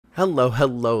Hello,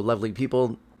 lovely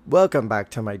people. Welcome back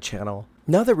to my channel.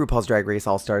 Now that RuPaul's Drag Race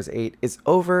All-Stars 8 is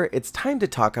over, it's time to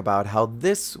talk about how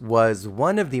this was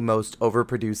one of the most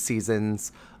overproduced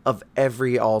seasons of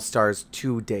every All-Stars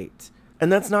to date.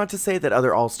 And that's not to say that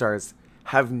other All-Stars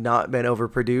have not been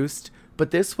overproduced,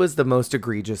 but this was the most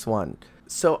egregious one.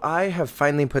 So I have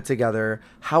finally put together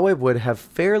how I would have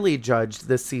fairly judged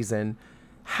this season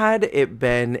had it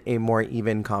been a more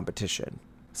even competition.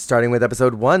 Starting with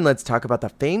episode 1, let's talk about the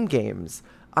Fame Games.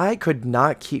 I could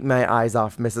not keep my eyes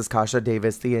off Mrs. Kasha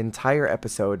Davis the entire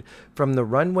episode, from the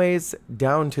runways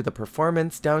down to the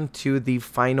performance, down to the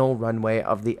final runway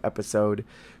of the episode.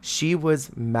 She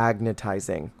was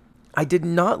magnetizing. I did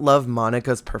not love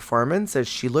Monica's performance as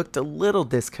she looked a little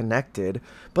disconnected,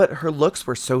 but her looks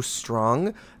were so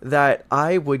strong that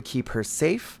I would keep her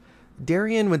safe.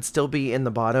 Darian would still be in the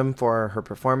bottom for her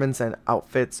performance and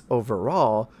outfits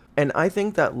overall, and I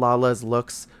think that Lala's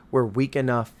looks were weak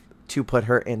enough to put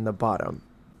her in the bottom.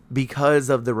 Because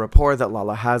of the rapport that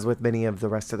Lala has with many of the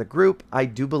rest of the group, I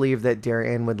do believe that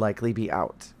Darian would likely be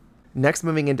out. Next,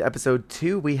 moving into episode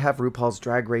 2, we have RuPaul's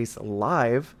Drag Race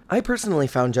Live. I personally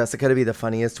found Jessica to be the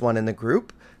funniest one in the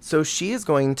group, so she is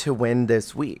going to win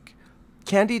this week.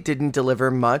 Candy didn't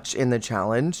deliver much in the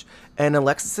challenge, and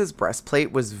Alexis's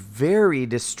breastplate was very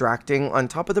distracting on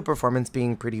top of the performance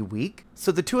being pretty weak,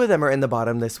 so the two of them are in the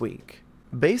bottom this week.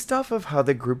 Based off of how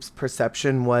the group's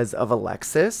perception was of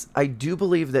Alexis, I do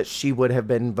believe that she would have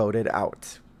been voted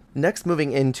out. Next,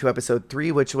 moving into episode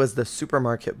 3, which was the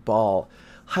supermarket ball.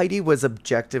 Heidi was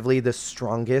objectively the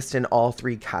strongest in all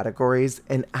 3 categories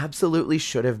and absolutely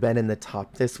should have been in the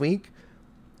top this week.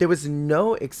 There was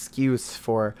no excuse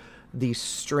for the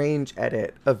strange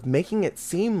edit of making it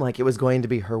seem like it was going to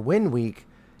be her win week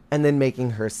and then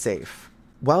making her safe.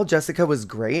 While Jessica was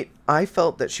great, I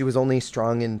felt that she was only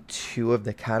strong in 2 of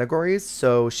the categories,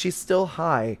 so she's still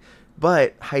high,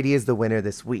 but Heidi is the winner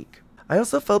this week. I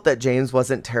also felt that James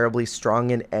wasn't terribly strong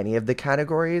in any of the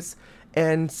categories,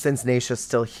 and since Naysha's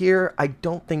still here, I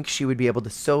don't think she would be able to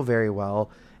sew very well,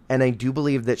 and I do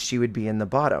believe that she would be in the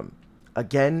bottom.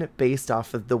 Again, based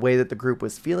off of the way that the group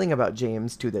was feeling about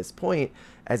James to this point,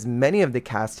 as many of the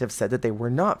cast have said that they were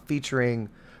not featuring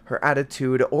her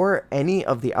attitude or any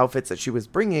of the outfits that she was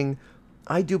bringing,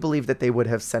 I do believe that they would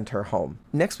have sent her home.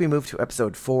 Next, we move to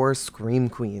episode 4, Scream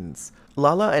Queens.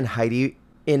 Lala and Heidi,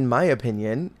 in my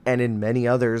opinion, and in many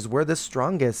others, were the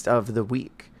strongest of the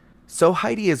week. So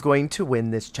Heidi is going to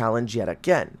win this challenge yet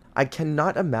again. I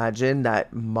cannot imagine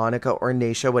that Monica or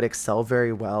Naysha would excel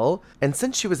very well, and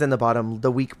since she was in the bottom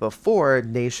the week before,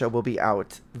 Naysha will be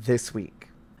out this week.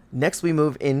 Next, we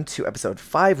move into episode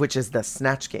 5, which is the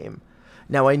Snatch Game.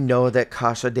 Now, I know that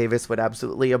Kasha Davis would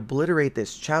absolutely obliterate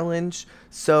this challenge,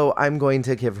 so I'm going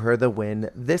to give her the win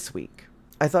this week.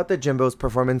 I thought that Jimbo's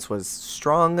performance was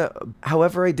strong,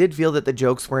 however, I did feel that the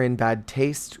jokes were in bad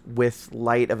taste with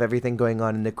light of everything going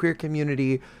on in the queer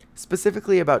community,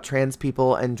 specifically about trans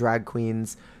people and drag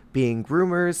queens being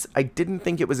groomers. I didn't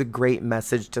think it was a great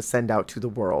message to send out to the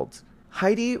world.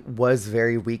 Heidi was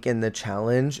very weak in the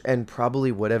challenge and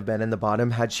probably would have been in the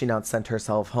bottom had she not sent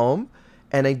herself home,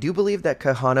 and I do believe that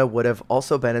Kahana would have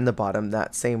also been in the bottom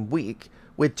that same week,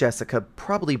 with Jessica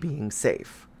probably being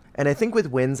safe. And I think with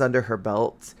wins under her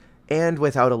belt, and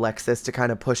without Alexis to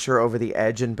kind of push her over the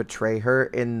edge and betray her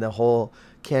in the whole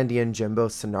Candy and Jimbo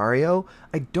scenario,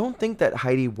 I don't think that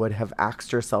Heidi would have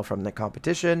axed herself from the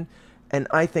competition, and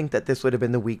I think that this would have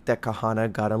been the week that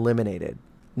Kahana got eliminated.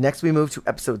 Next, we move to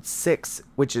episode 6,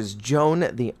 which is Joan,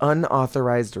 the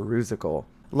Unauthorized Rusical.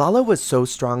 Lala was so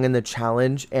strong in the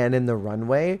challenge and in the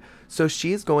runway, so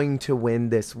she's going to win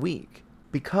this week.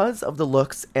 Because of the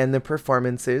looks and the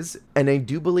performances, and I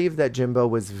do believe that Jimbo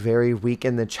was very weak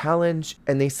in the challenge,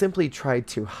 and they simply tried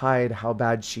to hide how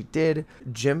bad she did,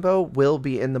 Jimbo will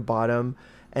be in the bottom,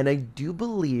 and I do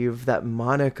believe that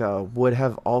Monica would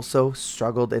have also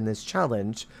struggled in this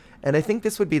challenge, and I think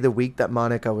this would be the week that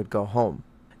Monica would go home.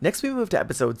 Next, we move to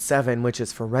episode 7, which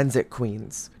is Forensic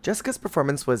Queens. Jessica's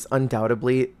performance was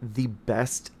undoubtedly the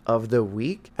best of the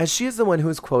week, as she is the one who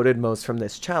is quoted most from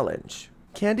this challenge.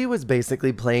 Candy was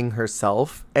basically playing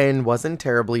herself and wasn't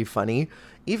terribly funny.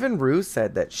 Even Rue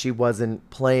said that she wasn't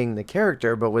playing the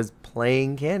character but was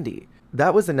playing Candy.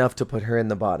 That was enough to put her in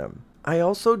the bottom. I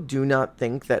also do not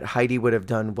think that Heidi would have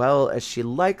done well, as she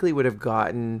likely would have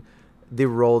gotten the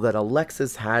role that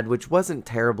Alexis had, which wasn't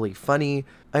terribly funny.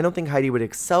 I don't think Heidi would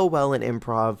excel well in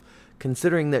improv,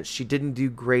 considering that she didn't do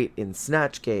great in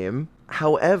Snatch Game.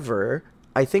 However,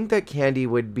 I think that Candy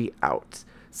would be out.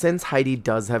 Since Heidi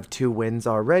does have 2 wins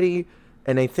already,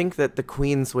 And I think that the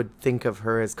queens would think of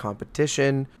her as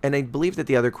competition, and I believe that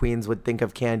the other queens would think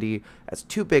of Candy as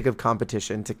too big of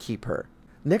competition to keep her.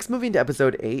 Next, moving to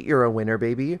episode 8, You're a Winner,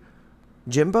 Baby.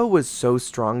 Jimbo was so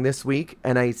strong this week,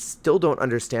 and I still don't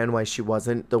understand why she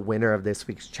wasn't the winner of this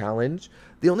week's challenge.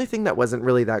 The only thing that wasn't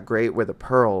really that great were the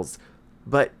pearls,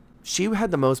 but she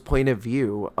had the most point of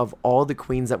view of all the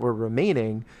queens that were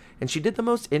remaining, and she did the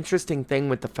most interesting thing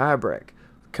with the fabric.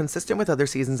 Consistent with other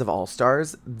seasons of All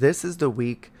Stars, this is the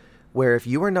week where if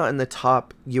you are not in the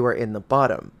top, you are in the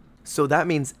bottom. So that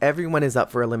means everyone is up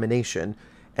for elimination,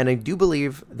 and I do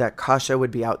believe that Kasha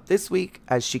would be out this week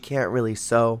as she can't really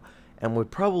sew, and would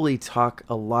probably talk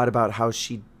a lot about how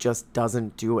she just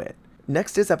doesn't do it.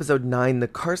 Next is episode 9, the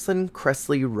Carson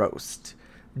Kressley Roast.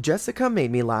 Jessica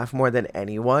made me laugh more than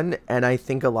anyone, and I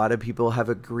think a lot of people have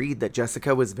agreed that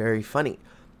Jessica was very funny.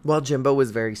 While Jimbo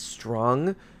was very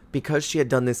strong, because she had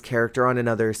done this character on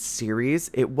another series,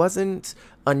 it wasn't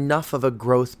enough of a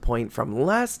growth point from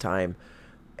last time.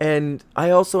 And I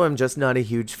also am just not a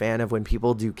huge fan of when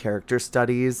people do character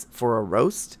studies for a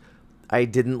roast. I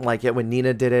didn't like it when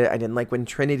Nina did it. I didn't like when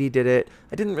Trinity did it.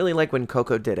 I didn't really like when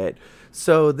Coco did it.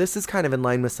 So this is kind of in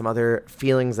line with some other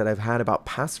feelings that I've had about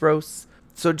past roasts.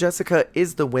 So Jessica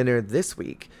is the winner this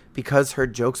week because her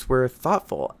jokes were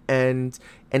thoughtful and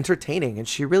entertaining, and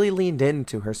she really leaned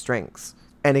into her strengths.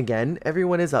 And again,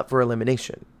 everyone is up for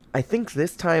elimination. I think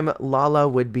this time Lala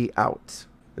would be out.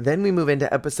 Then we move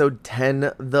into episode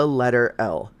 10, the letter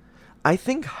L. I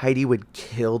think Heidi would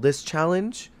kill this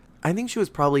challenge. I think she was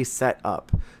probably set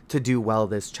up to do well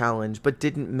this challenge, but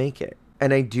didn't make it.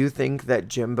 And I do think that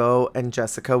Jimbo and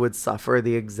Jessica would suffer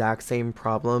the exact same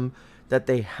problem that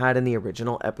they had in the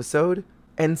original episode.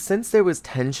 And since there was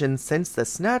tension since the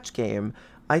Snatch game,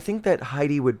 I think that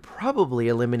Heidi would probably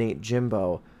eliminate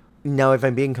Jimbo. Now, if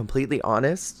I'm being completely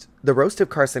honest, the roast of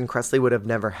Carson Kressley would have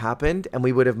never happened, and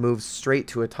we would have moved straight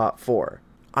to a top 4.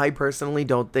 I personally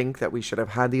don't think that we should have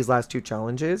had these last 2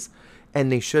 challenges,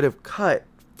 and they should have cut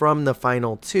from the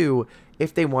final 2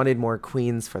 if they wanted more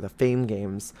queens for the Fame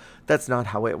Games. That's not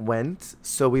how it went,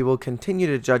 so we will continue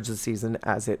to judge the season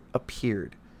as it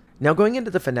appeared. Now, going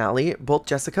into the finale, both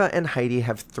Jessica and Heidi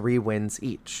have 3 wins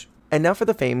each. And now for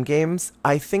the Fame Games,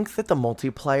 I think that the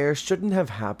multiplier shouldn't have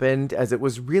happened, as it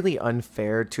was really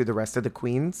unfair to the rest of the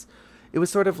queens. It was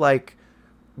sort of like,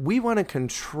 we want to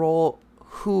control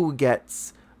who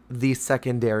gets the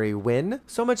secondary win,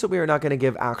 so much that we are not going to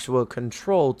give actual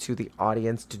control to the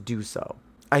audience to do so.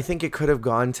 I think it could have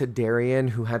gone to Darian,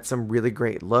 who had some really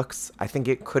great looks. I think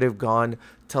it could have gone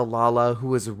to Lala, who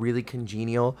was really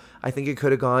congenial. I think it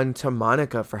could have gone to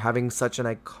Monica for having such an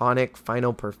iconic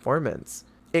final performance.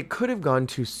 It could have gone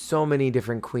to so many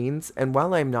different queens, and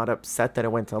while I'm not upset that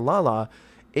it went to Lala,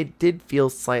 it did feel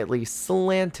slightly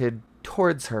slanted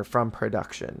towards her from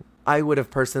production. I would have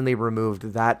personally removed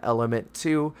that element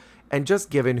too, and just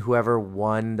given whoever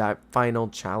won that final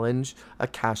challenge a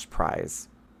cash prize.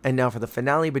 And now for the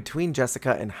finale between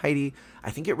Jessica and Heidi,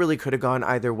 I think it really could have gone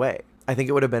either way. I think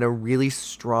it would have been a really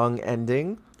strong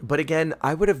ending, but again,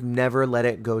 I would have never let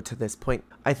it go to this point.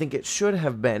 I think it should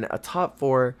have been a top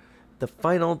 4, the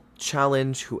final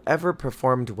challenge, whoever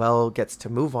performed well gets to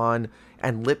move on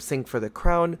and lip sync for the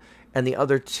crown, and the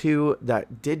other 2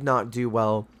 that did not do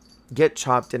well get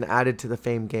chopped and added to the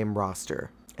Fame Game roster.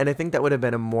 And I think that would have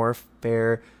been a more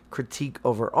fair critique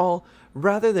overall,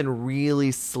 rather than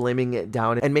really slimming it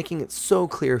down and making it so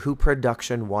clear who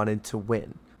production wanted to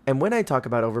win. And when I talk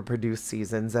about overproduced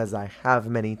seasons, as I have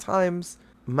many times,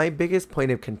 my biggest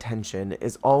point of contention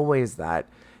is always that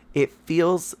it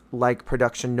feels like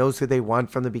production knows who they want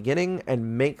from the beginning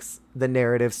and makes the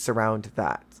narrative surround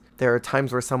that. There are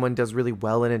times where someone does really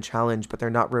well in a challenge, but they're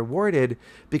not rewarded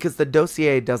because the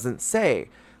dossier doesn't say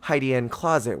Heidi Ann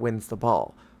Closet wins the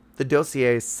ball. The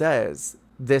dossier says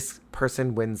this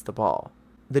person wins the ball.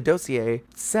 The dossier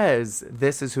says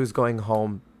this is who's going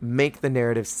home, make the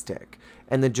narrative stick,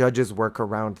 and the judges work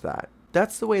around that.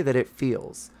 That's the way that it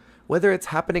feels. Whether it's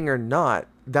happening or not,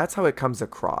 that's how it comes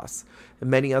across.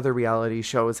 Many other reality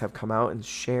shows have come out and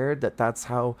shared that that's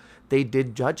how they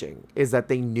did judging, is that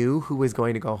they knew who was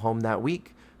going to go home that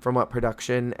week from what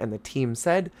production and the team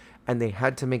said, and they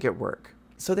had to make it work.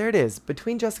 So there it is.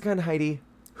 Between Jessica and Heidi,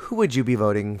 who would you be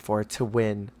voting for to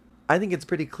win? I think it's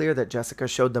pretty clear that Jessica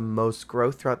showed the most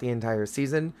growth throughout the entire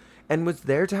season and was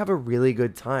there to have a really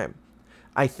good time.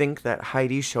 I think that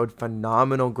Heidi showed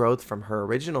phenomenal growth from her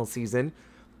original season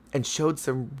and showed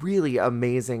some really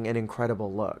amazing and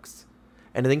incredible looks.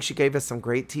 And I think she gave us some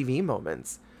great TV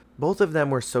moments. Both of them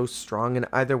were so strong, and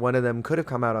either one of them could have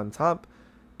come out on top,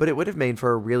 but it would have made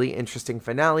for a really interesting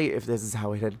finale if this is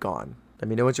how it had gone. Let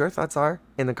me know what your thoughts are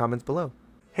in the comments below.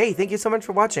 Hey, thank you so much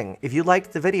for watching. If you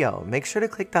liked the video, make sure to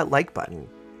click that like button.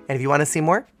 And if you want to see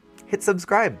more, hit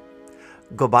subscribe.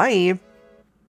 Goodbye!